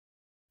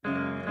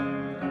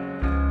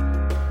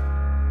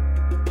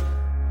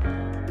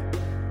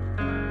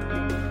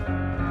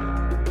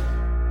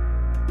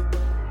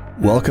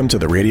Welcome to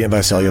the Radiant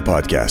Visalia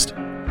podcast.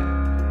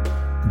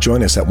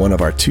 Join us at one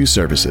of our two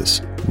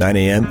services, 9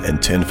 a.m. and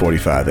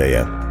 10:45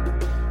 a.m.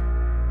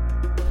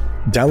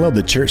 Download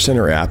the Church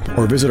Center app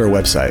or visit our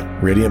website,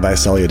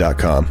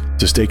 radiantvisalia.com,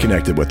 to stay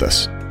connected with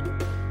us.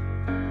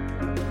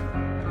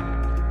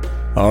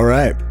 All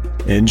right,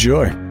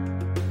 enjoy.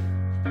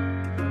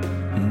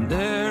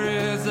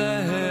 There is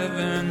a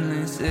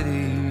heavenly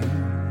city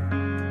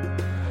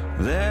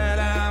that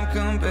I'm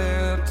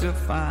compelled to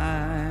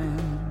find.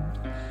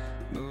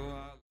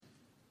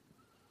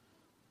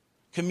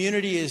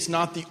 Community is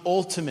not the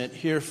ultimate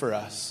here for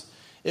us.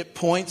 It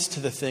points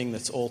to the thing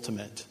that's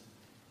ultimate.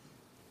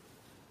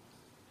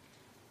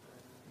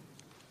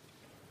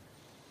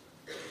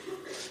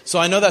 So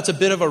I know that's a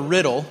bit of a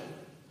riddle,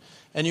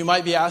 and you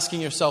might be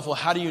asking yourself, well,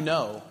 how do you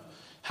know?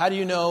 How do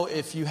you know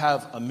if you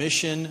have a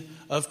mission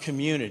of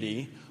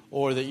community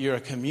or that you're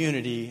a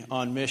community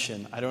on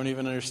mission? I don't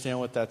even understand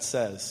what that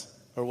says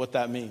or what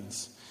that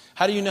means.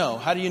 How do you know?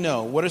 How do you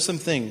know? What are some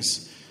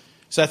things?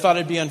 So I thought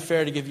it'd be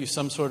unfair to give you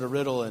some sort of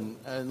riddle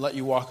and let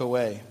you walk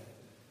away.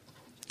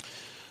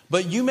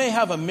 But you may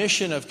have a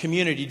mission of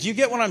community. Do you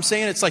get what I'm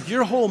saying? It's like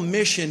your whole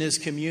mission is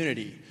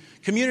community.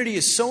 Community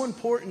is so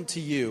important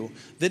to you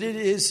that it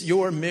is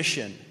your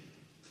mission.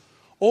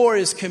 Or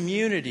is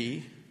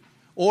community,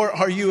 or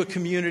are you a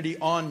community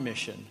on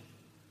mission?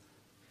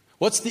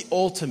 What's the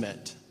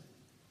ultimate?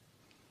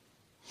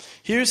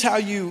 Here's how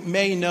you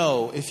may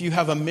know if you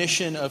have a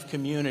mission of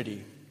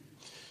community.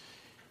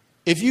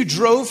 If you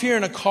drove here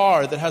in a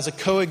car that has a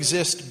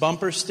coexist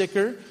bumper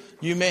sticker,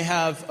 you may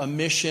have a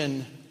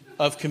mission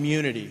of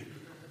community.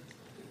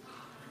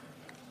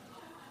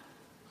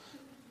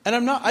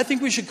 And I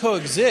think we should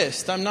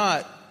coexist.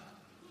 I'm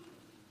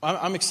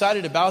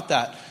excited about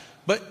that.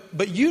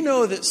 But you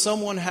know that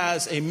someone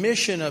has a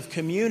mission of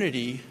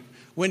community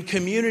when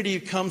community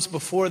comes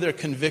before their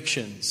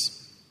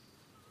convictions.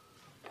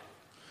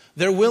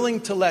 They're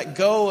willing to let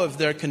go of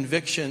their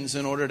convictions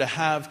in order to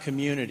have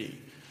community.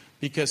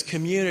 Because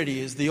community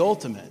is the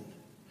ultimate.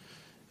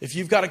 If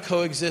you've got a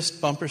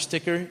coexist bumper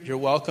sticker, you're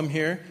welcome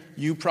here.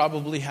 You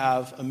probably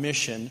have a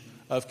mission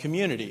of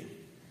community.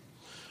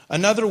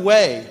 Another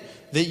way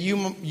that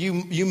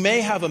you may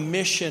have a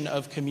mission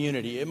of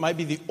community, it might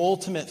be the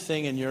ultimate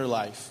thing in your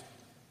life.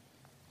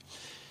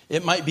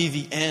 It might be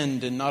the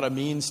end and not a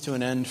means to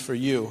an end for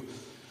you.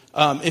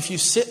 If you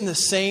sit in the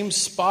same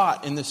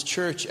spot in this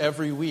church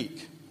every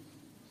week,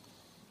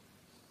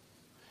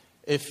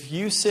 if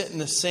you sit in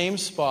the same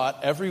spot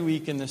every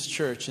week in this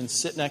church and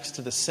sit next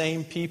to the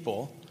same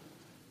people,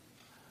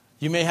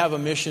 you may have a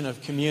mission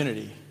of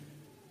community.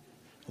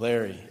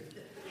 Larry.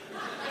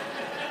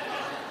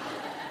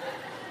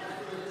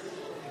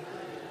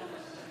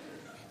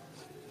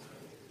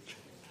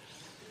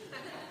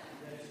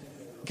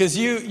 Because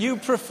you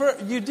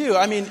do.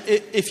 I mean,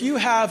 if you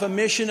have a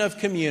mission of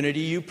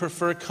community, you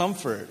prefer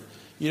comfort.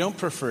 You don't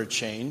prefer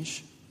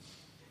change.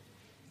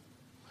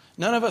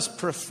 None of us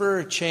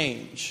prefer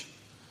change.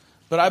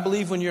 But I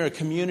believe when you're a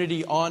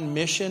community on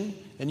mission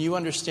and you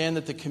understand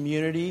that the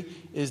community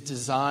is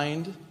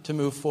designed to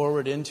move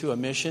forward into a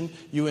mission,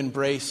 you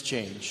embrace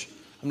change.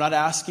 I'm not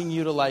asking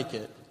you to like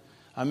it.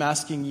 I'm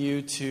asking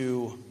you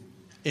to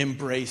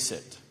embrace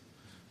it.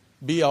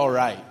 Be all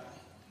right.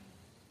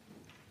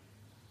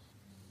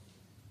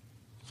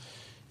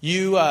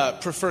 You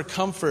prefer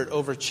comfort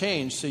over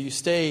change, so you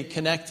stay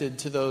connected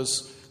to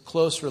those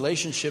close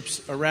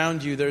relationships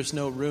around you. There's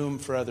no room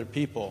for other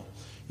people.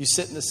 You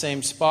sit in the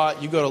same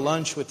spot, you go to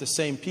lunch with the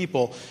same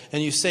people,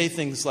 and you say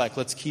things like,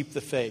 let's keep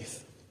the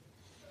faith.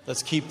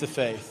 Let's keep the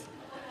faith.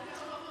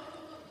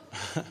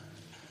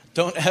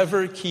 Don't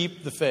ever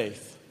keep the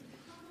faith.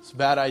 It's a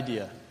bad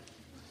idea.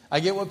 I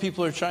get what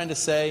people are trying to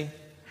say.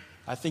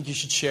 I think you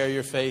should share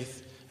your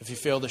faith. If you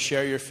fail to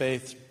share your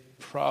faith,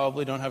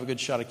 probably don't have a good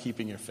shot at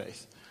keeping your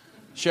faith.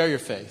 Share your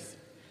faith.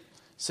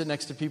 Sit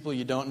next to people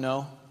you don't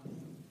know.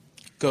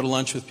 Go to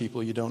lunch with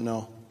people you don't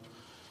know.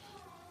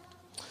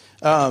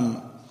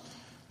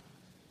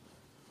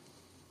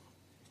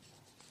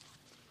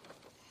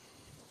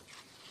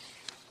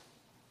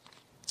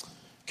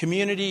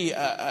 Community,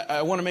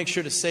 I want to make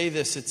sure to say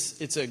this,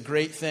 it's a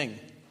great thing.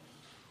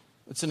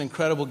 It's an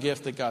incredible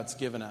gift that God's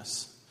given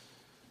us.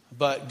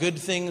 But good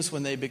things,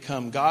 when they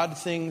become God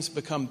things,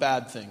 become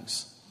bad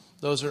things.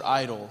 Those are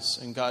idols,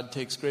 and God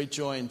takes great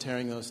joy in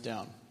tearing those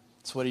down.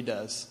 That's what He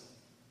does.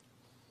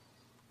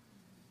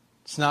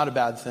 It's not a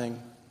bad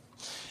thing.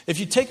 If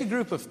you take a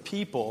group of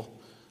people,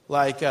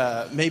 like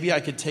maybe I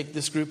could take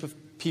this group of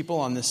people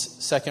on this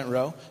second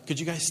row. Could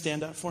you guys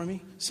stand up for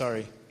me?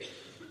 Sorry.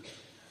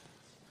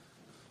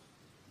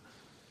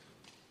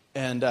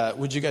 And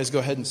would you guys go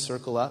ahead and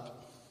circle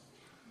up?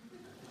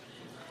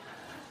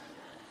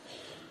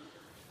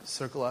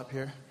 Circle up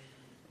here.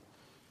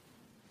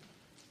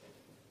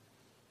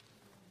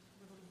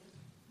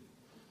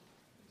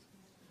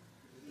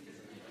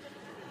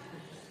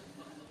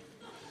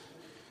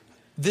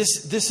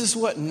 This is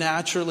what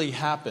naturally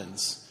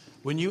happens.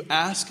 When you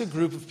ask a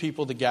group of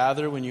people to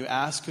gather, when you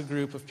ask a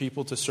group of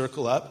people to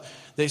circle up,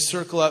 they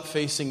circle up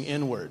facing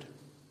inward.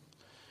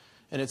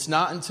 And it's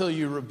not until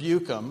you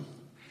rebuke them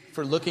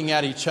for looking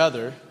at each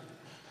other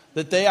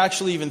that they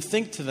actually even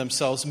think to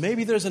themselves,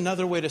 maybe there's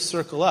another way to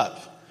circle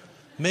up.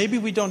 Maybe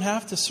we don't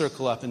have to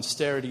circle up and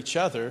stare at each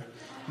other.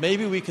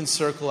 Maybe we can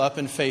circle up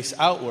and face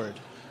outward.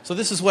 So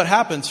this is what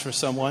happens for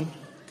someone.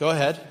 Go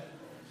ahead.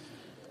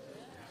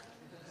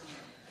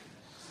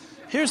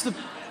 Here's the...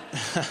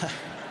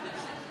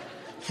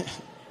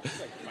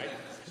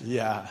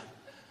 Yeah.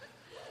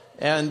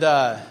 And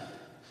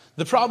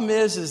the problem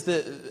is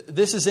that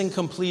this is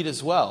incomplete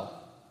as well.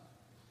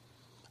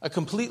 A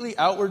completely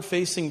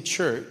outward-facing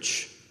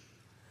church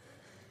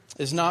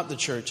is not the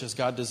church as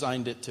God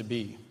designed it to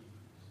be.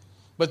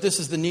 But this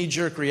is the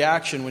knee-jerk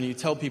reaction when you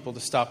tell people to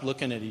stop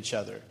looking at each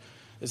other.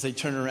 As they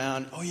turn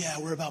around, oh yeah,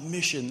 we're about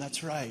mission,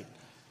 that's right.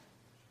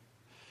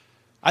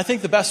 I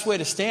think the best way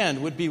to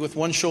stand would be with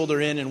one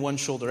shoulder in and one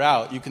shoulder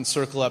out. You can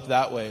circle up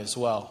that way as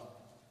well.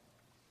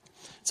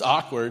 It's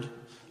awkward.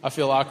 I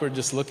feel awkward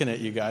just looking at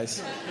you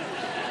guys.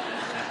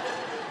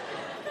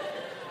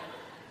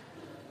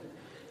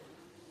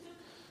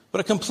 But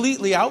a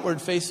completely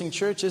outward-facing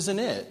church isn't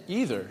it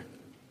either.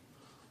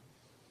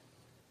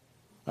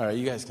 All right,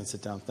 you guys can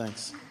sit down.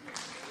 Thanks.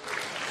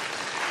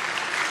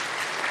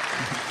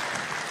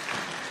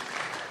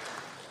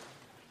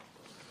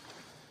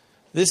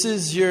 This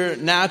is your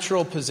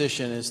natural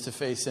position, is to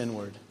face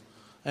inward.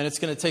 And it's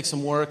going to take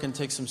some work and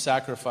take some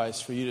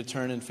sacrifice for you to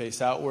turn and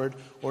face outward,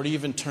 or to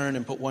even turn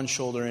and put one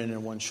shoulder in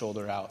and one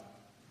shoulder out.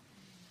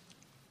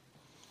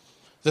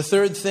 The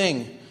third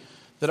thing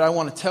that I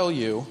want to tell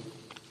you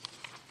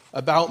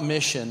about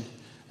mission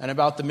and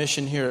about the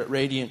mission here at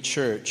Radiant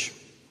Church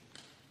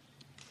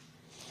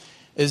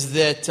is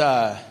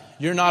that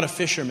you're not a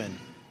fisherman.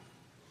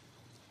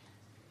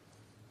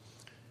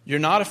 You're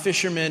not a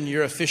fisherman,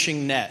 you're a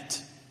fishing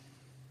net.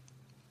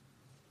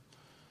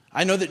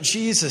 I know that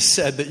Jesus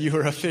said that you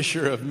are a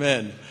fisher of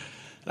men.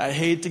 And I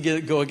hate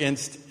to go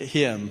against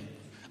him.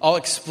 I'll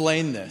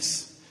explain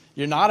this.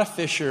 You're not a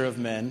fisher of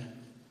men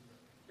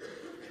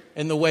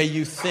in the way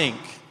you think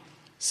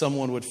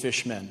someone would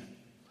fish men.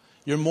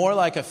 You're more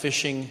like a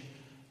fishing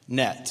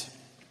net.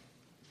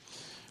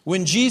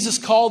 When Jesus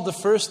called the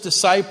first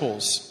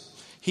disciples,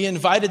 he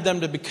invited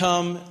them to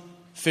become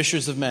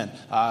fishers of men.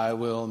 I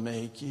will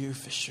make you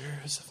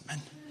fishers of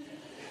men.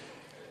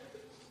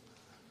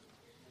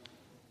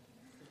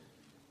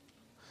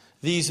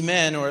 These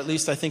men, or at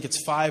least I think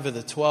it's 5 of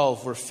the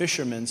 12, were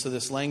fishermen, so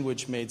this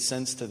language made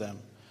sense to them.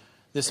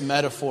 This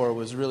metaphor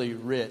was really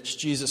rich.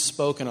 Jesus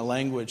spoke in a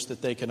language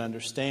that they could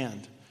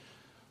understand.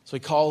 So he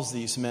calls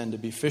these men to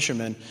be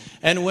fishermen.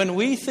 And when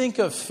we think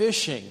of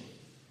fishing,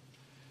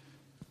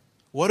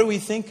 what do we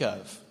think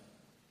of?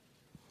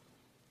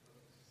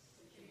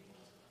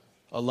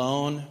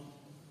 Alone,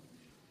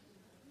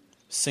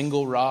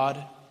 single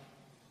rod,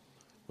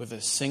 with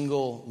a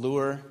single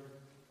lure,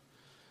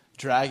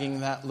 dragging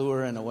that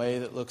lure in a way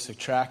that looks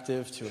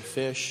attractive to a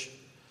fish,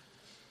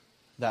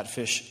 that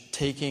fish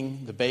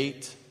taking the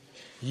bait,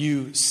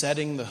 you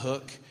setting the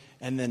hook,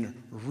 and then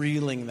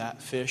reeling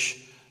that fish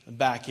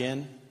back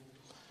in.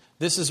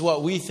 This is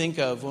what we think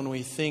of when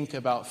we think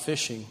about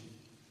fishing.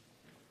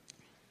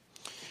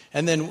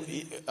 And then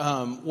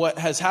what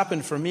has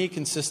happened for me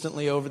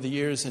consistently over the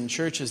years in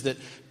church is that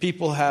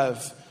people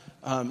have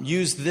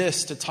used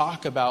this to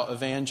talk about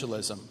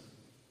evangelism.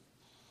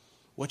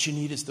 What you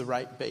need is the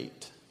right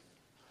bait.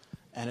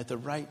 And at the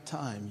right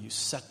time, you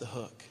set the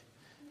hook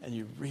and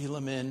you reel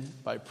them in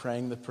by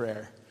praying the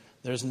prayer.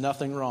 There's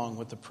nothing wrong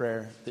with the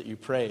prayer that you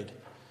prayed.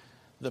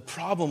 The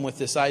problem with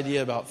this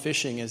idea about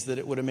fishing is that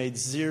it would have made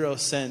 0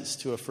 sense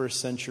to a first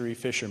century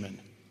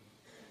fisherman.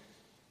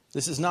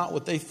 This is not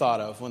what they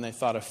thought of when they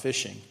thought of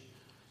fishing.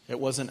 It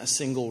wasn't a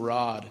single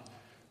rod,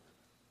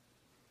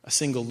 a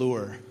single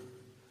lure,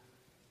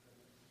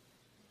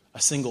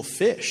 a single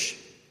fish.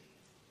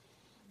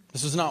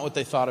 This was not what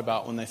they thought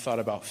about when they thought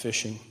about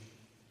fishing.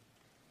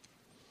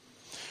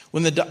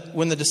 When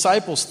the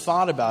disciples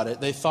thought about it,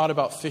 they thought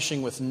about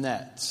fishing with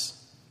nets.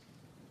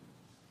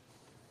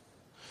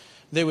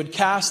 They would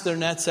cast their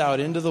nets out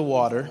into the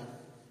water,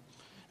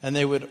 and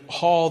they would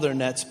haul their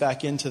nets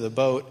back into the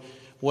boat.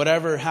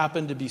 Whatever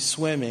happened to be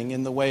swimming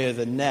in the way of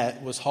the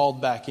net was hauled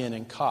back in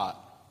and caught.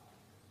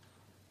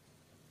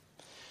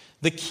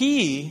 The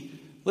key,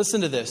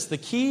 listen to this, the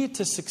key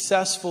to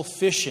successful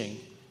fishing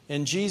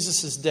in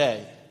Jesus'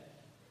 day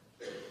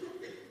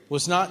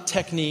was not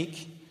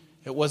technique,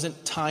 it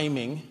wasn't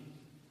timing.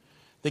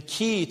 The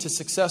key to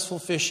successful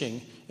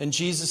fishing in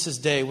Jesus'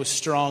 day was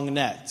strong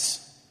nets.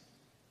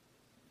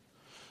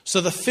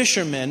 So the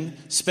fisherman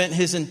spent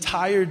his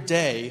entire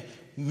day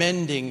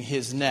mending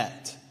his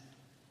net.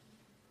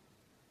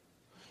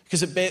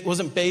 Because it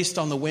wasn't based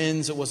on the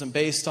winds, it wasn't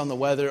based on the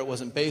weather, it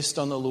wasn't based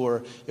on the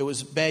lure. It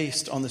was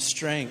based on the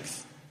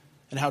strength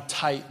and how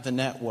tight the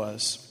net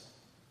was.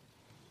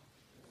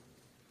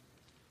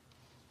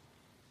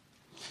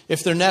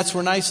 If their nets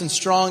were nice and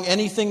strong,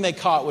 anything they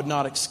caught would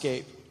not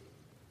escape.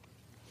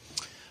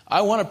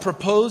 I want to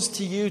propose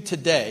to you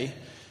today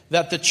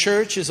that the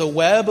church is a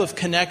web of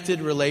connected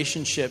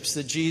relationships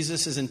that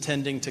Jesus is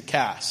intending to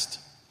cast.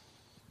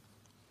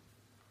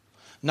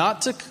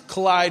 Not to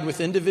collide with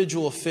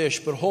individual fish,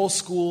 but whole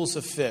schools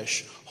of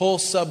fish, whole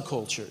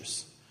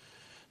subcultures.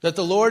 That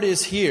the Lord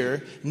is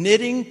here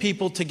knitting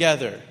people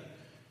together,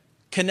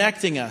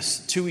 connecting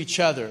us to each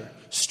other,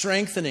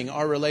 strengthening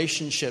our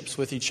relationships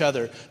with each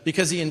other,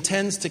 because He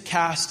intends to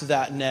cast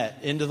that net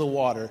into the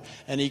water,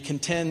 and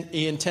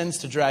He intends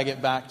to drag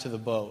it back to the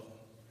boat.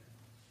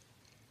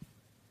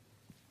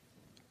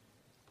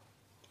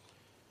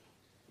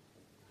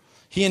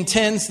 He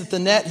intends that the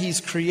net He's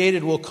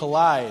created will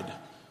collide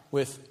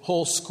with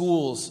whole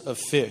schools of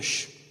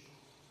fish.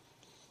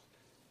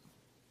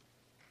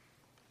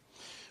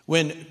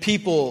 When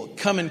people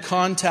come in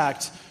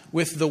contact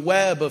with the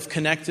web of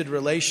connected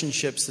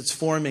relationships that's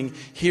forming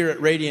here at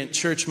Radiant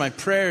Church, my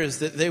prayer is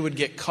that they would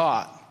get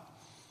caught.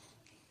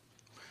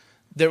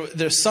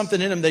 There's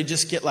something in them, they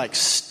just get like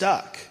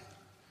stuck.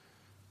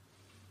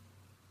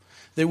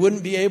 They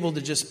wouldn't be able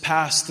to just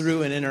pass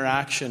through an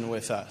interaction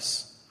with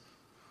us.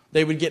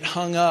 They would get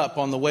hung up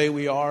on the way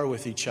we are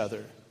with each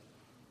other.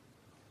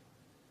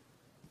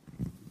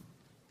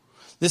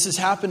 This is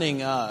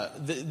happening.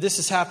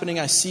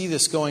 I see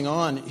this going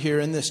on here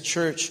in this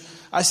church.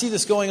 I see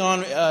this going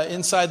on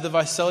inside the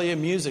Visalia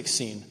music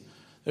scene.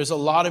 There's a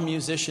lot of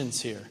musicians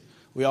here.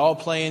 We all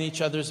play in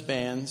each other's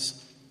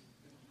bands.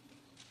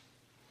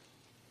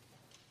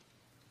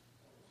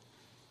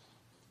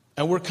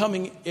 And we're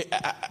coming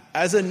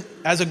as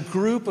a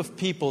group of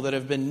people that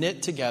have been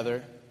knit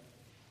together.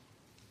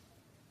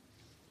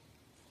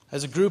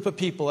 As a group of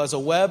people, as a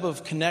web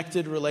of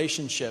connected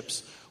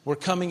relationships, we're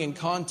coming in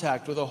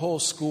contact with a whole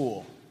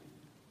school.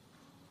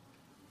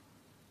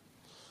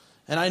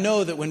 And I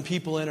know that when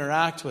people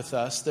interact with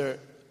us, they're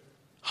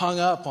hung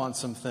up on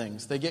some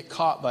things. They get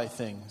caught by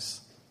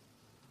things.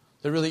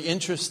 They're really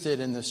interested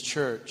in this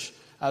church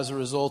as a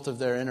result of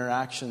their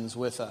interactions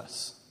with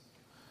us.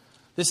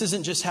 This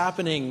isn't just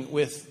happening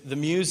with the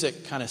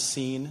music kind of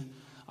scene.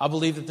 I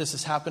believe that this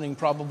is happening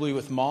probably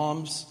with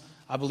moms.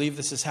 I believe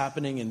this is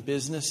happening in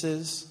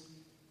businesses.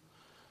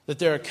 That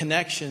there are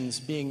connections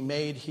being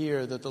made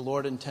here that the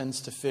Lord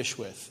intends to fish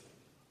with.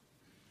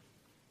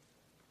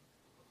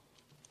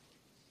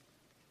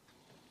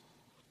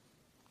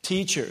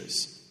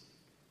 Teachers,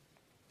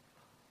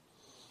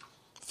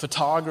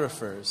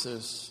 photographers,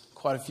 there's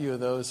quite a few of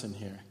those in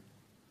here.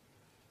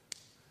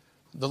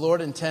 The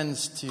Lord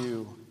intends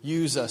to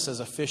use us as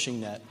a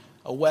fishing net,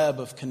 a web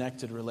of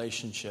connected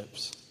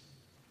relationships.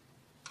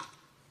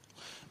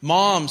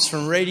 Moms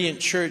from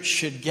Radiant Church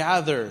should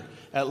gather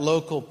at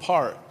local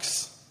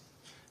parks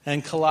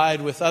and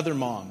collide with other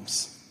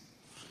moms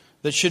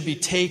that should be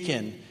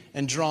taken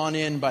and drawn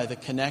in by the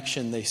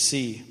connection they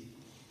see.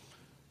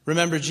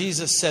 Remember,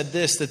 Jesus said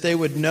this, that they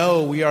would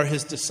know we are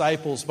His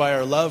disciples by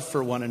our love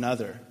for one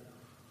another.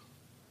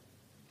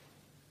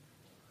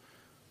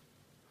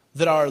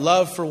 That our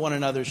love for one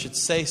another should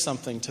say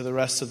something to the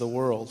rest of the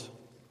world.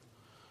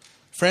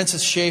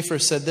 Francis Schaeffer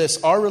said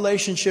this, our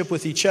relationship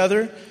with each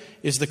other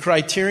is the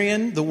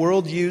criterion the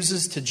world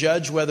uses to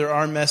judge whether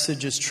our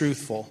message is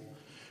truthful.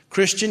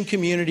 Christian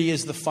community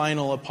is the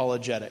final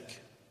apologetic.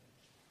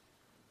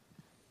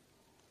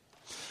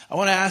 I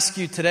want to ask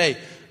you today,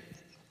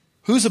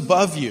 who's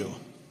above you?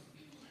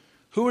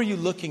 Who are you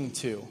looking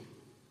to?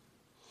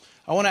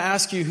 I want to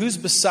ask you, who's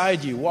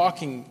beside you,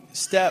 walking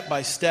step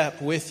by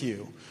step with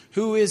you?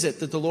 Who is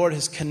it that the Lord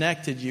has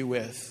connected you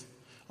with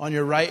on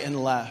your right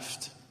and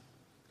left?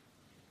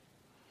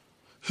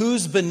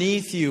 Who's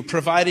beneath you,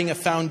 providing a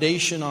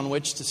foundation on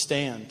which to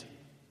stand?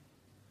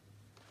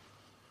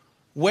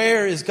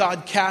 Where is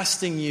God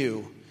casting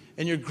you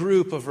in your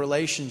group of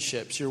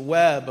relationships, your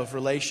web of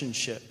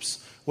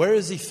relationships? Where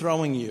is He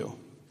throwing you?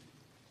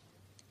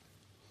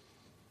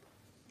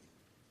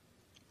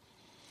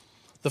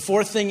 The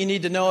fourth thing you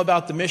need to know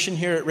about the mission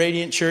here at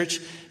Radiant Church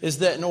is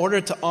that in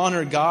order to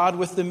honor God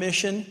with the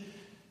mission,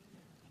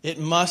 it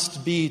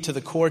must be to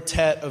the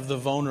quartet of the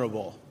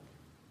vulnerable.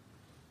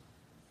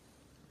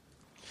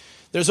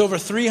 There's over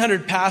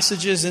 300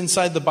 passages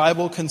inside the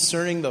Bible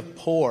concerning the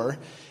poor,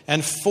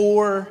 and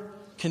 4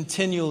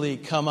 continually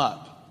come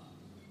up.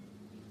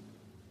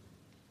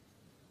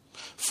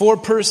 4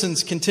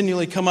 persons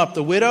continually come up.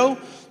 The widow,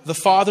 the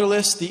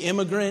fatherless, the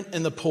immigrant,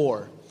 and the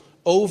poor.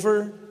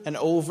 Over and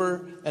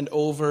over and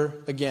over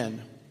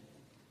again.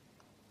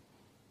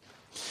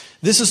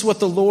 This is what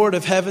the Lord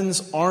of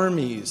heaven's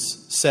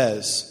armies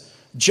says.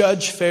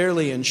 Judge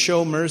fairly and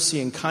show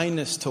mercy and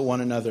kindness to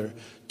one another.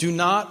 Do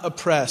not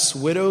oppress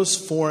widows,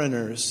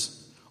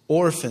 foreigners,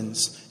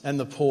 orphans, and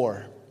the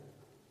poor.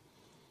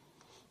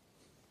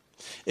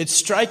 It's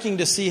striking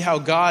to see how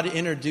God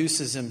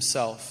introduces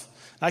Himself.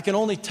 I can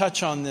only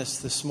touch on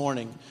this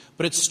morning,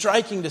 but it's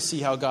striking to see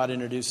how God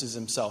introduces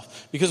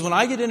Himself. Because when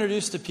I get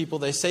introduced to people,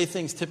 they say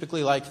things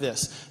typically like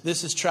this.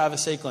 This is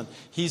Travis Akelin.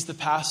 He's the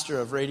pastor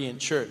of Radiant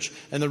Church.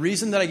 And the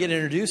reason that I get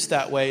introduced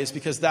that way is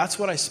because that's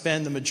what I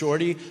spend the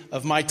majority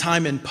of my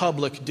time in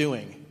public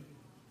doing.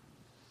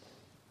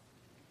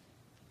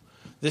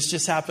 This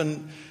just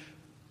happened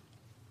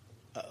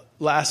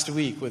last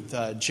week with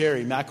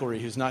Jerry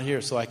McElry, who's not here,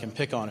 so I can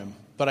pick on him.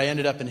 But I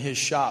ended up in his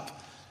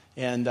shop,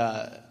 and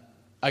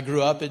I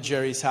grew up at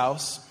Jerry's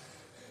house.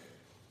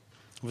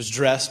 Was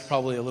dressed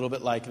probably a little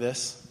bit like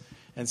this.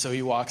 And so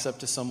he walks up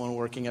to someone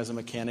working as a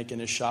mechanic in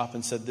his shop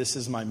and said, "This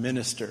is my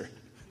minister."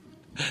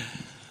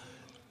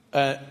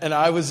 And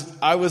I was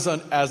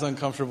as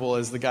uncomfortable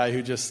as the guy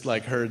who just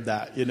like heard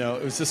that. You know,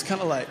 it was just kind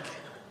of like,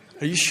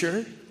 "Are you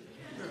sure?"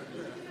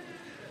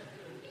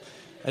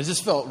 It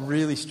just felt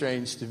really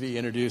strange to be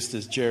introduced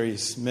as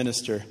Jerry's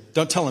minister.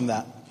 Don't tell him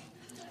that.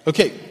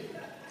 Okay.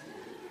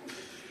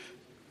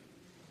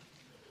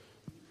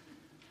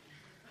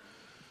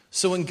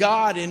 So when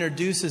God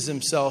introduces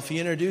himself, he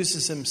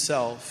introduces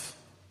himself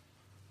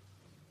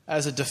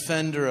as a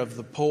defender of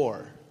the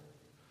poor.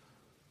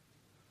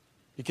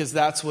 Because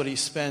that's what he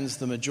spends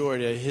the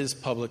majority of his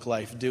public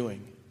life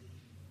doing.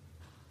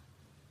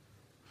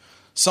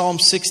 Psalm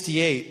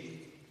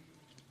 68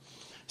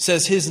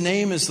 says, "His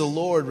name is the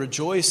Lord,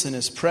 rejoice in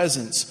his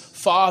presence.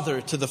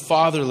 Father to the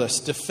fatherless,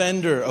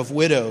 defender of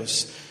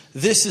widows.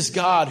 This is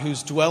God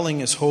whose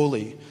dwelling is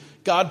holy.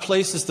 God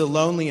places the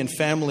lonely in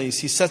families.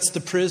 He sets the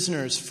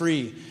prisoners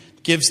free,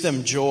 gives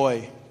them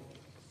joy."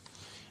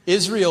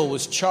 Israel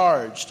was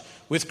charged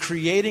with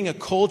creating a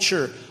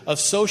culture of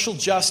social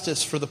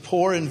justice for the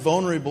poor and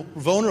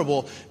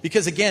vulnerable,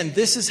 because again,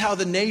 this is how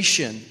the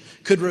nation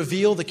could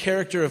reveal the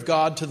character of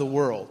God to the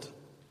world.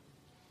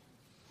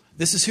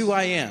 This is who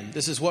I am.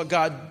 This is what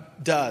God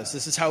does.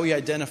 This is how he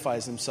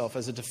identifies himself,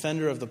 as a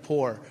defender of the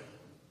poor.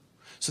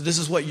 So this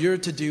is what you're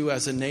to do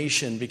as a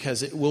nation,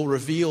 because it will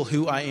reveal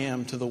who I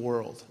am to the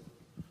world.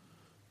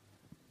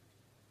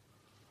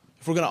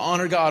 If we're going to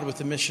honor God with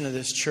the mission of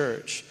this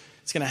church,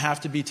 it's going to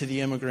have to be to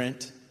the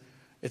immigrant.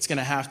 It's going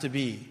to have to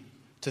be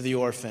to the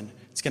orphan.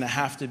 It's going to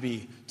have to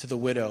be to the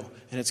widow.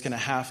 And it's going to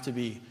have to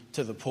be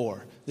to the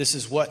poor. This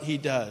is what he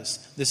does.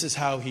 This is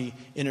how he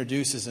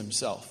introduces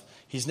himself.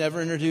 He's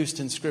never introduced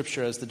in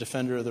Scripture as the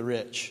defender of the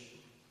rich.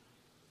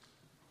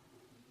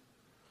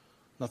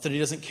 Not that he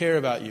doesn't care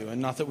about you,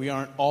 and not that we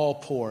aren't all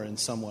poor in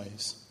some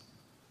ways.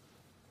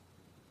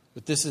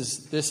 But this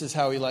is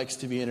how he likes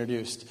to be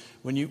introduced.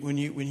 When you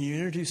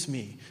introduce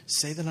me,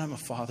 say that I'm a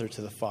father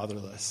to the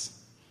fatherless.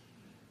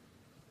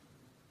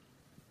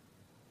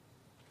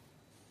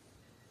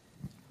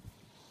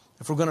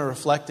 If we're going to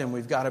reflect him,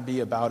 we've got to be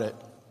about it.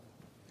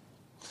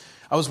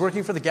 I was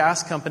working for the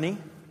gas company,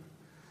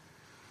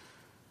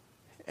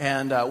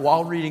 and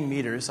while reading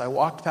meters, I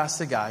walked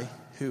past a guy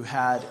who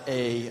had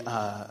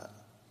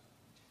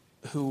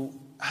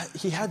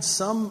he had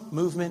some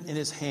movement in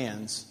his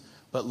hands,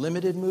 but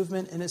limited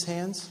movement in his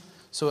hands.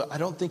 So I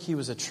don't think he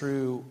was a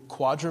true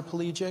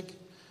quadriplegic,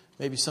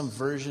 maybe some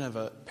version of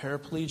a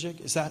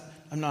paraplegic.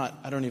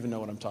 I don't even know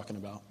what I'm talking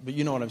about, but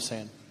you know what I'm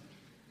saying.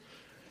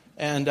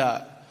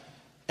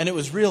 And it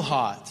was real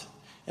hot,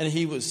 and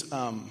he was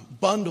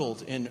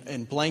bundled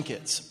in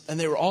blankets, and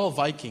they were all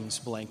Vikings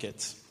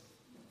blankets.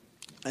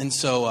 And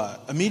so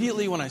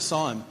immediately when I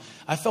saw him,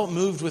 I felt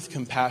moved with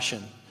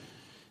compassion.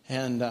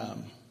 And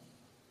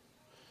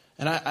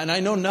I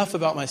know enough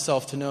about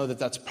myself to know that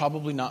that's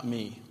probably not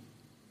me.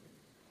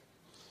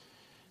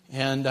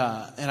 And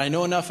I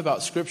know enough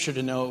about Scripture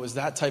to know it was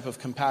that type of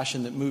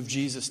compassion that moved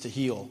Jesus to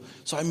heal.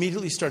 So I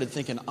immediately started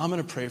thinking, I'm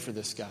going to pray for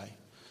this guy.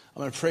 I'm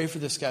going to pray for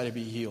this guy to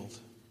be healed.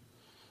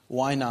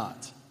 Why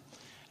not?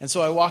 And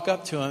so I walk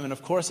up to him, and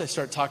of course I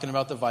start talking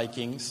about the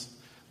Vikings.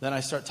 Then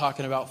I start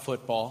talking about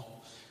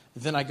football.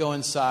 Then I go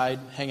inside,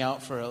 hang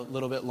out for a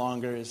little bit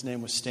longer. His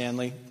name was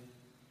Stanley.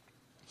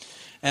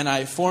 And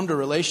I formed a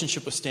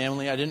relationship with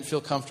Stanley. I didn't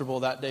feel comfortable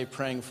that day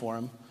praying for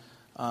him.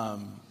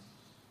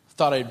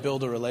 Thought I'd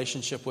build a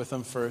relationship with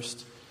him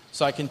first.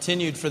 So I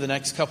continued for the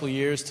next couple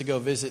years to go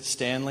visit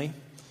Stanley.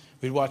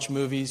 We'd watch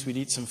movies. We'd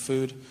eat some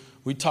food.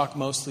 We'd talk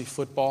mostly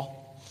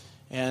football.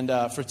 And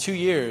for 2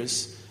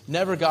 years,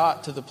 never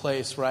got to the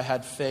place where I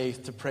had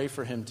faith to pray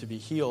for him to be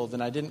healed.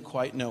 And I didn't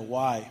quite know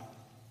why.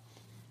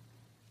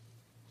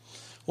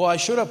 Well, I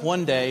showed up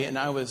one day, and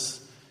I was...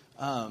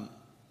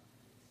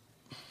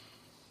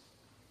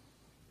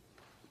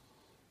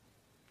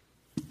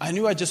 I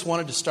knew I just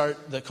wanted to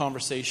start the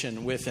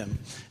conversation with him.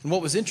 And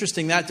what was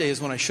interesting that day is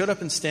when I showed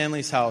up in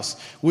Stanley's house,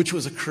 which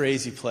was a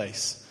crazy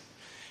place.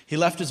 He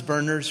left his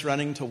burners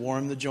running to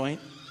warm the joint.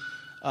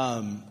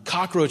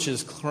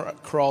 Cockroaches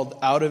crawled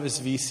out of his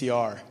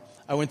VCR.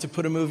 I went to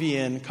put a movie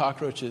in.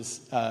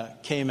 Cockroaches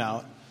came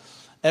out.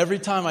 Every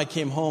time I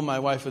came home, my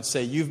wife would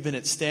say, "You've been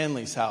at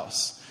Stanley's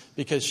house,"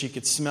 because she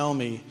could smell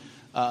me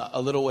a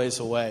little ways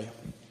away.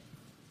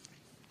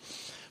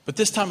 But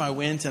this time I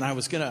went, and I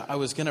was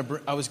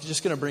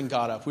just gonna bring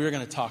God up. We were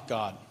gonna talk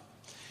God.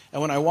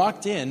 And when I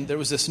walked in, there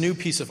was this new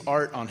piece of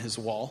art on his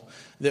wall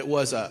that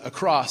was a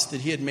cross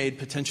that he had made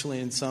potentially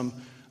in some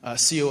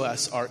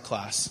COS art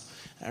class.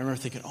 And I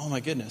remember thinking, oh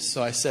my goodness.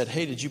 So I said,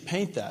 "Hey, did you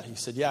paint that?" He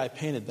said, "Yeah, I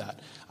painted that."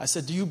 I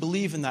said, "Do you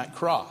believe in that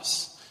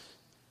cross?"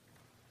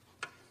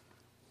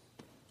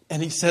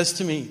 And he says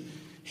to me,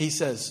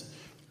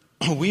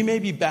 "We may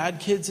be bad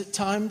kids at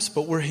times,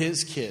 but we're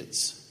his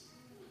kids."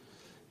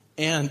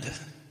 And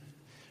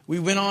we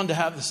went on to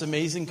have this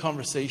amazing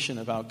conversation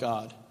about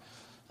God.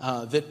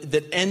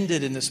 that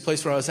ended in this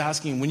place where I was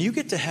asking, when you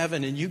get to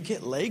heaven and you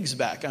get legs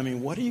back, I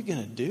mean, what are you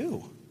going to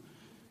do?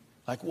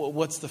 Like,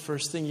 what's the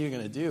first thing you're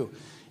going to do?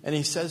 And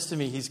he says to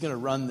me, he's going to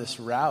run this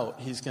route.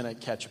 He's going to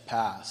catch a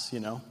pass,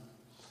 And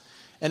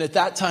at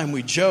that time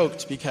we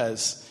joked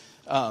because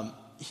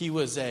he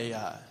was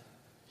a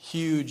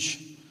huge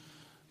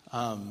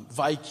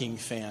Viking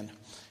fan.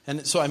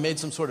 And so I made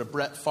some sort of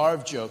Brett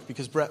Favre joke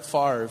because Brett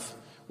Favre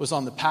was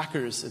on the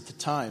Packers at the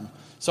time.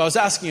 So I was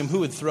asking him who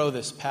would throw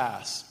this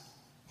pass.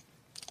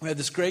 We had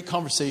this great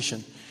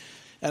conversation.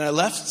 And I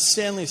left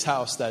Stanley's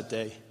house that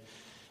day.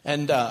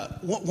 And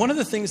one of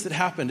the things that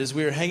happened as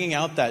we were hanging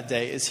out that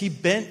day is he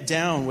bent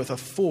down with a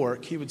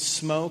fork. He would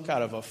smoke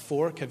out of a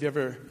fork. Have you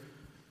ever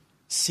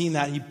seen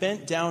that? He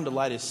bent down to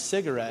light his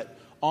cigarette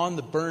on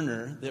the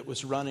burner that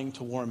was running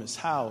to warm his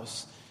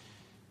house.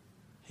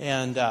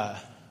 And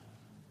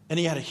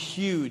he had a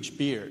huge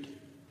beard.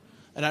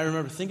 And I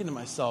remember thinking to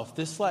myself,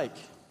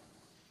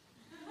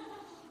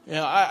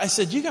 I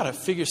said, you got to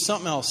figure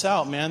something else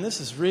out, man.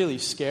 This is really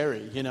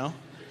scary,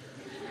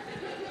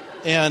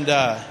 And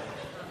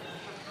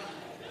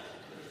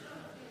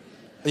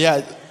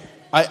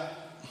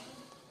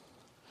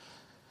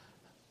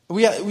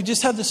we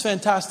just had this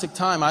fantastic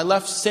time. I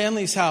left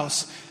Stanley's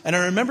house, and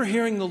I remember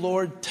hearing the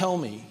Lord tell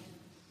me,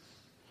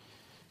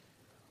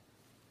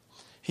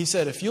 he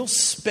said, if you'll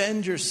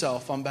spend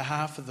yourself on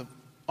behalf of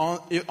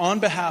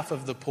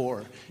the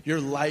poor, your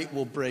light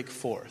will break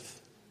forth.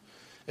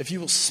 If you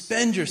will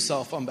spend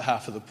yourself on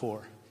behalf of the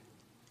poor,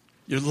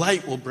 your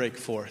light will break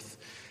forth.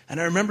 And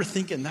I remember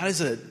thinking,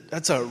 that's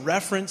a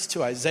reference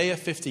to Isaiah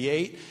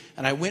 58.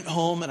 And I went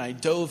home and I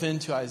dove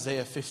into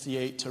Isaiah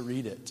 58 to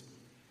read it.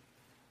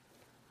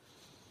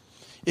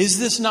 Is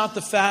this not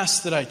the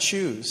fast that I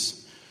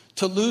choose?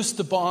 To loose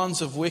the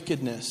bonds of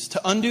wickedness,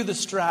 to undo the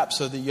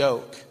straps of the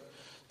yoke,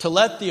 to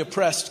let the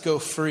oppressed go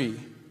free,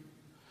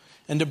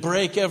 and to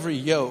break every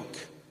yoke.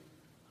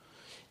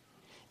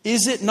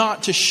 Is it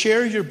not to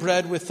share your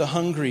bread with the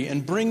hungry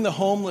and bring the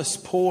homeless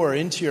poor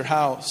into your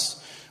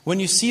house? When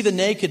you see the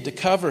naked, to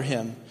cover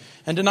him,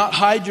 and to not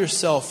hide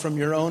yourself from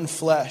your own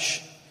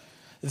flesh.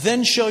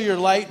 Then shall your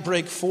light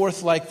break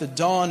forth like the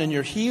dawn, and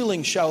your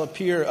healing shall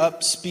appear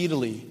up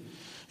speedily.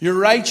 Your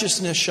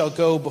righteousness shall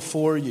go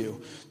before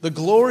you. The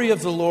glory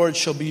of the Lord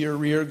shall be your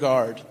rear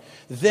guard.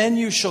 Then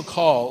you shall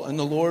call, and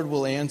the Lord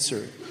will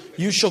answer.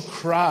 You shall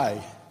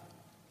cry,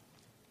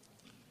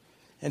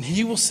 and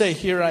he will say,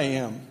 here I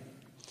am.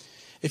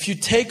 If you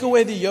take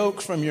away the yoke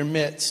from your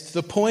midst,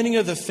 the pointing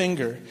of the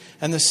finger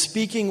and the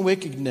speaking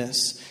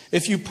wickedness,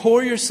 if you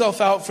pour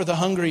yourself out for the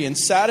hungry and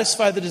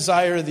satisfy the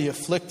desire of the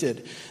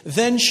afflicted,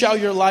 then shall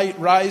your light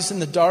rise in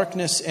the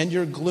darkness and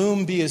your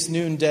gloom be as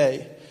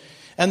noonday.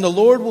 And the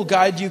Lord will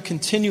guide you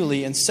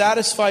continually and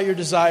satisfy your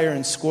desire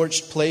in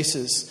scorched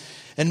places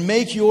and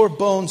make your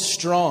bones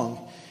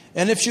strong.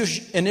 And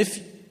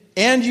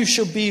you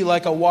shall be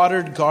like a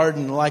watered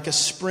garden, like a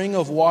spring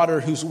of water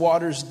whose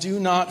waters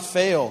do not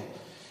fail.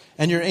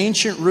 And your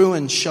ancient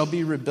ruins shall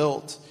be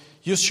rebuilt.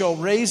 You shall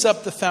raise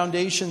up the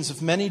foundations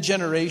of many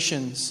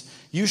generations.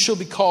 You shall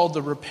be called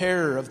the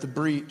repairer of the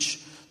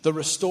breach, the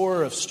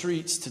restorer of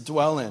streets to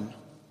dwell in.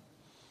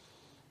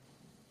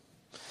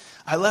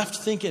 I left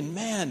thinking,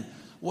 man,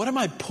 what am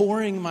I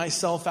pouring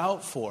myself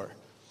out for?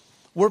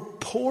 We're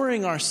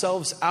pouring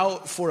ourselves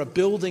out for a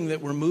building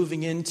that we're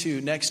moving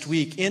into next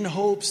week in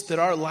hopes that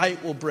our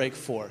light will break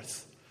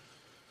forth.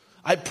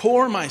 I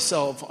pour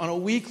myself on a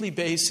weekly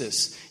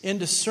basis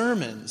into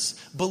sermons,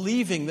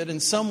 believing that in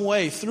some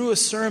way, through a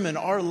sermon,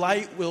 our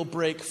light will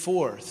break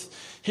forth.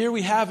 Here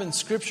we have in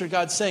Scripture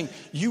God saying,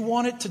 you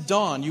want it to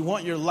dawn, you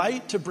want your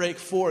light to break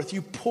forth,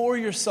 you pour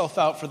yourself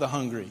out for the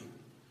hungry.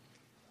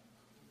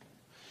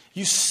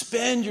 You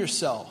spend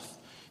yourself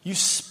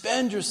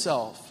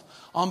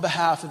on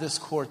behalf of this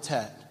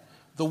quartet,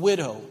 the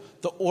widow,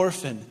 the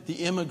orphan, the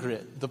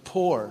immigrant, the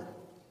poor.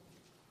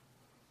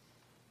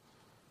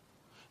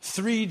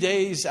 3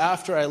 days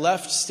after I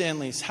left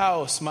Stanley's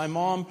house, my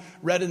mom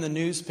read in the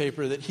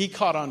newspaper that he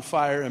caught on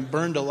fire and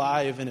burned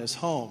alive in his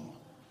home.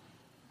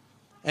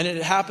 And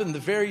it happened the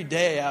very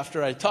day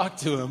after I talked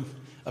to him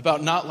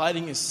about not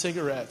lighting his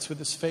cigarettes with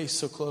his face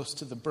so close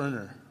to the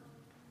burner.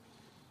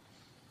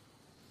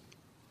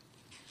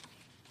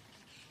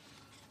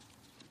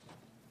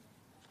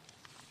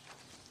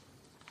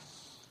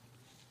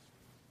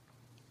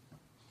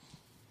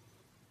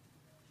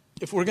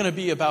 If we're going to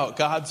be about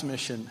God's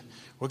mission,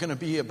 we're going to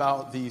be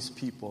about these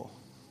people.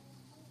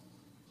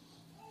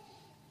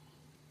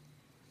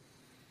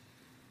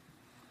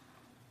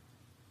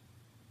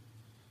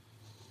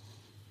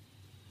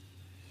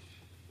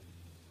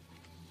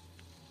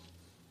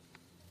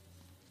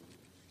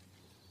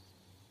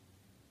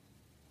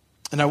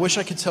 And I wish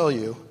I could tell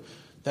you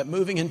that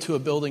moving into a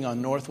building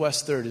on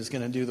Northwest 3rd is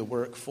going to do the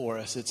work for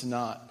us. It's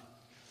not.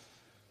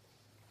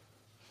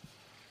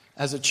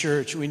 As a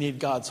church, we need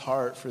God's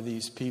heart for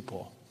these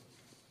people.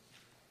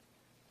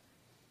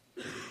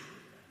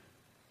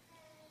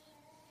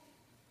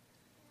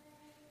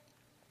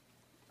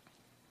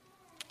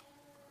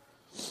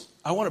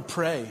 I want to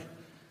pray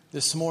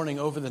this morning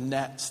over the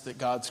nets that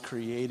God's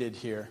created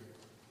here.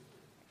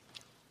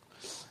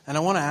 And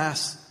I want to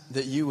ask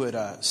that you would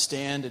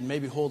stand and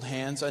maybe hold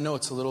hands. I know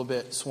it's a little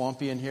bit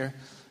swampy in here.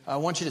 I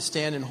want you to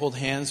stand and hold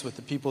hands with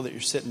the people that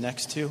you're sitting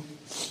next to.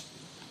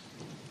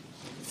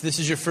 If this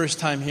is your first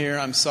time here,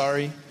 I'm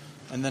sorry,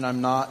 and then I'm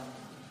not.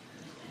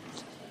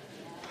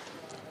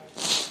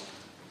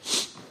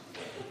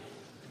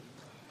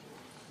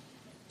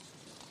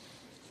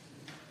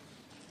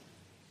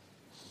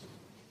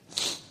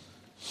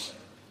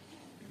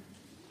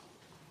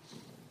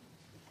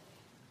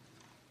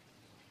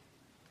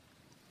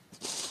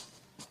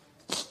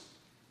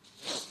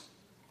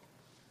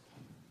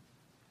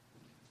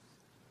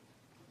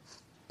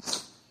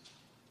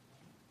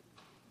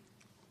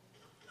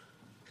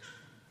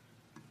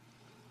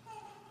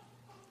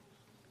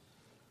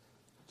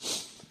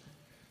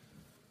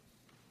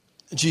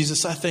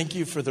 Jesus, I thank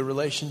you for the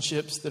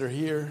relationships that are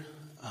here.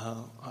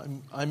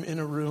 I'm in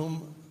a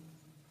room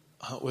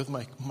with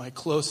my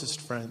closest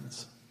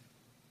friends.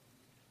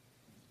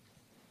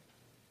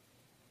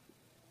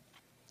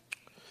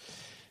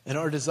 And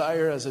our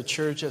desire as a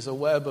church, as a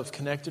web of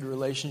connected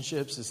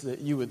relationships, is that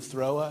you would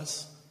throw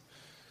us,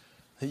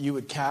 that you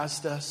would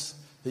cast us,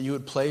 that you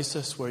would place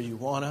us where you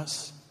want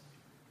us.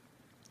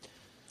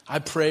 I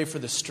pray for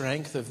the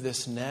strength of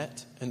this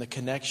net and the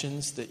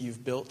connections that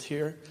you've built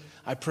here.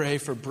 I pray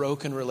for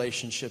broken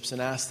relationships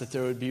and ask that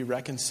there would be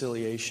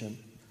reconciliation.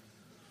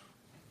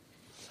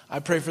 I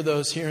pray for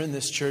those here in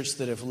this church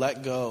that have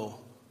let go.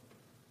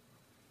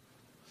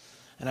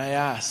 And I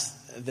ask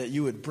that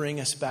you would bring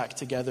us back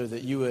together,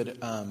 that you would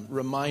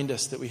remind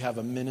us that we have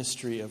a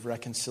ministry of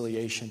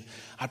reconciliation.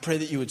 I pray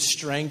that you would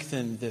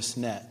strengthen this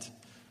net,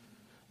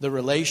 the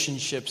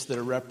relationships that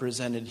are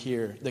represented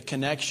here, the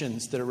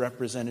connections that are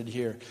represented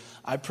here.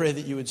 I pray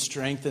that you would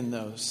strengthen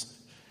those,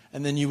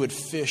 and then you would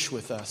fish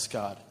with us,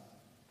 God.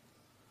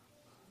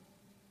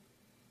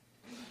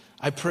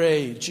 I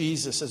pray,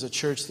 Jesus, as a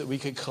church, that we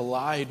could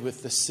collide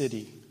with the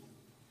city.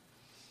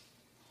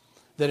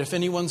 That if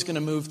anyone's going to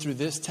move through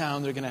this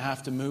town, they're going to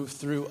have to move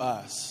through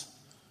us.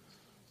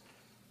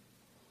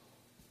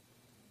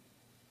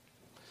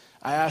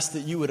 I ask that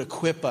you would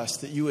equip us,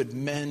 that you would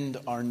mend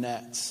our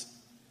nets.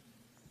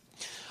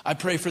 I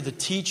pray for the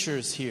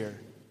teachers here,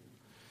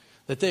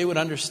 that they would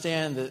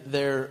understand that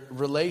their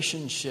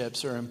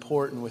relationships are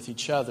important with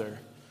each other,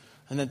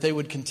 and that they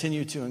would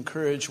continue to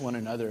encourage one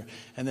another,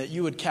 and that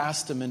you would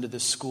cast them into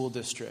this school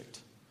district.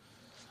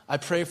 I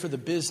pray for the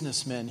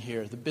businessmen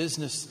here, the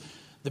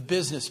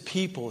business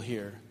people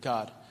here,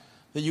 God,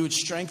 that you would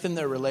strengthen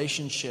their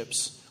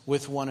relationships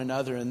with one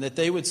another, and that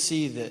they would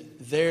see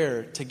that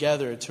they're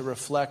together to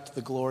reflect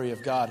the glory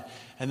of God,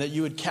 and that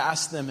you would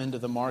cast them into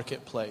the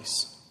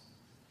marketplace.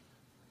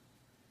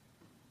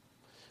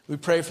 We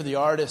pray for the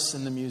artists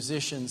and the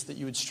musicians, that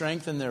you would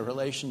strengthen their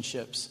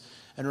relationships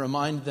and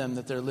remind them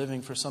that they're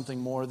living for something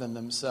more than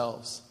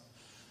themselves.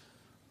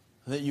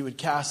 That you would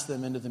cast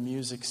them into the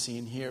music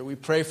scene here. We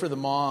pray for the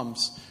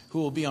moms who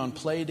will be on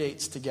play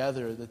dates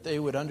together, that they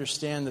would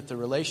understand that the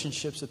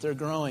relationships that they're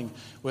growing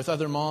with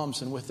other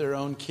moms and with their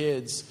own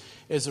kids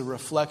is a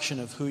reflection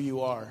of who you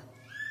are.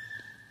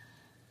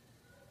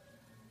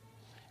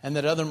 And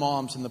that other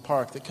moms in the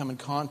park that come in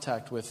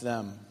contact with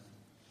them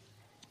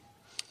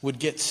would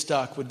get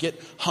stuck, would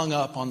get hung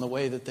up on the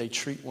way that they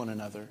treat one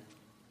another.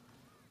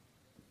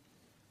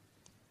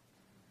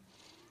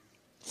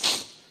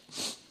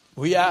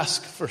 We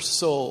ask for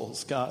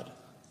souls, God.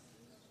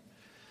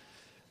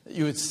 That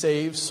you would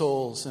save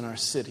souls in our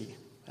city,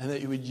 and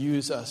that you would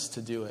use us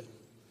to do it.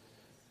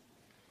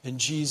 In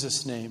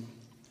Jesus' name,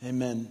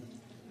 amen.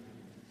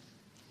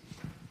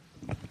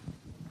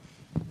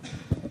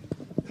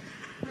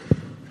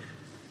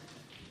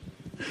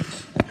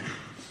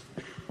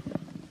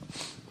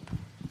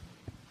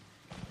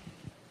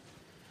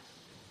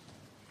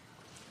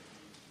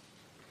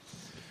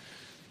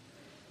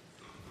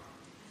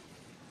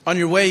 On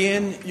your way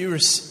in, you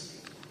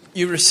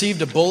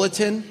received a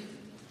bulletin.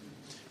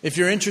 If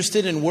you're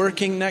interested in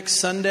working next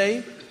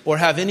Sunday or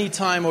have any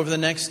time over the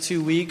next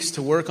 2 weeks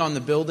to work on the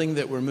building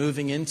that we're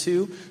moving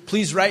into,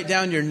 please write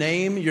down your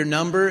name, your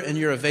number, and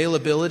your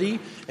availability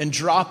and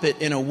drop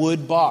it in a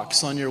wood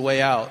box on your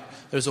way out.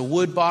 There's a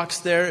wood box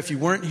there. If you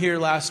weren't here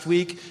last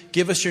week,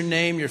 give us your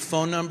name, your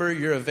phone number,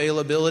 your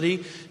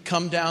availability.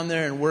 Come down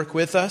there and work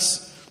with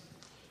us.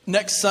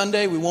 Next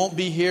Sunday, we won't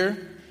be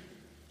here.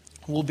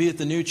 We'll be at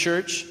the new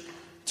church.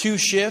 2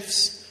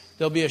 shifts.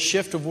 There'll be a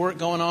shift of work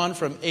going on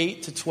from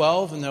 8 to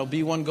 12, and there'll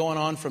be one going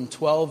on from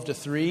 12 to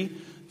 3.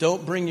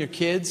 Don't bring your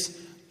kids.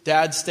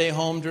 Dad, stay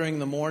home during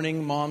the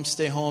morning. Mom,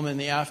 stay home in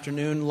the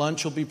afternoon.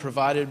 Lunch will be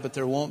provided, but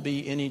there won't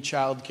be any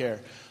childcare.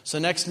 So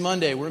next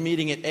Monday, we're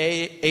meeting at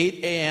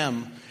 8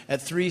 a.m.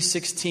 at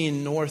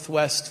 316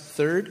 Northwest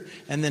 3rd,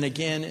 and then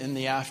again in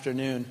the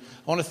afternoon.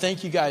 I want to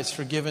thank you guys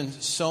for giving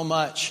so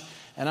much,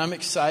 and I'm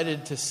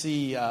excited to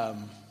see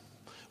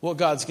what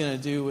God's going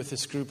to do with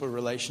this group of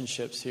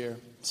relationships here.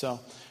 So,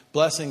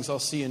 blessings. I'll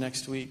see you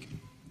next week.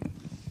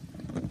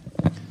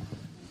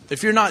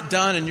 If you're not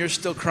done and you're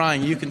still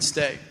crying, you can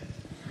stay.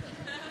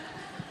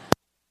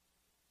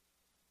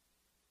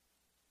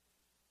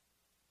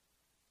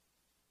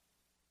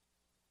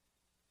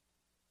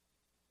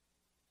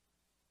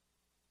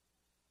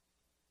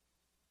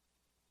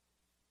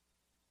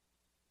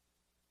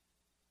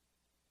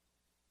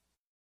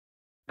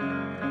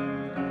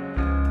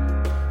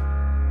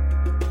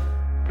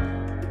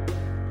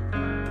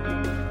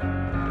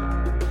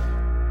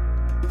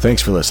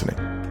 Thanks for listening.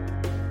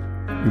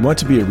 We want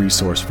to be a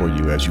resource for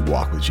you as you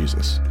walk with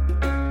Jesus.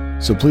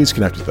 So please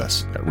connect with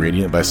us at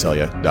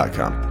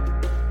radiantvisalia.com.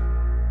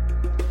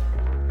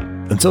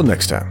 Until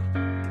next time.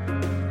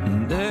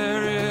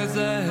 There is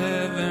a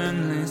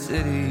heavenly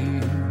city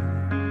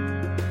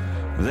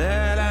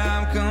that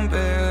I'm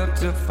compelled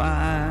to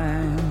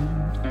find.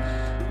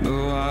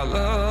 Though I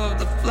love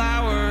the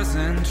flowers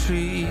and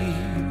trees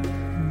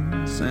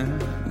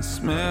and the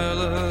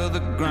smell of the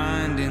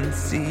grinding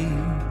sea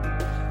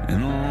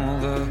and all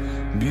the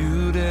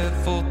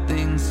beautiful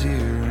things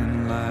here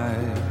in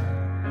life.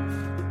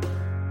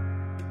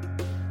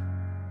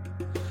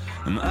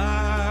 And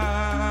I'm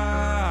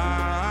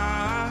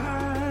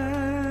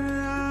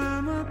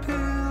a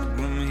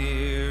pilgrim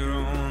here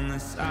on the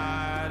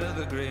side of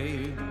the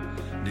great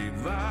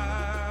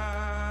divide.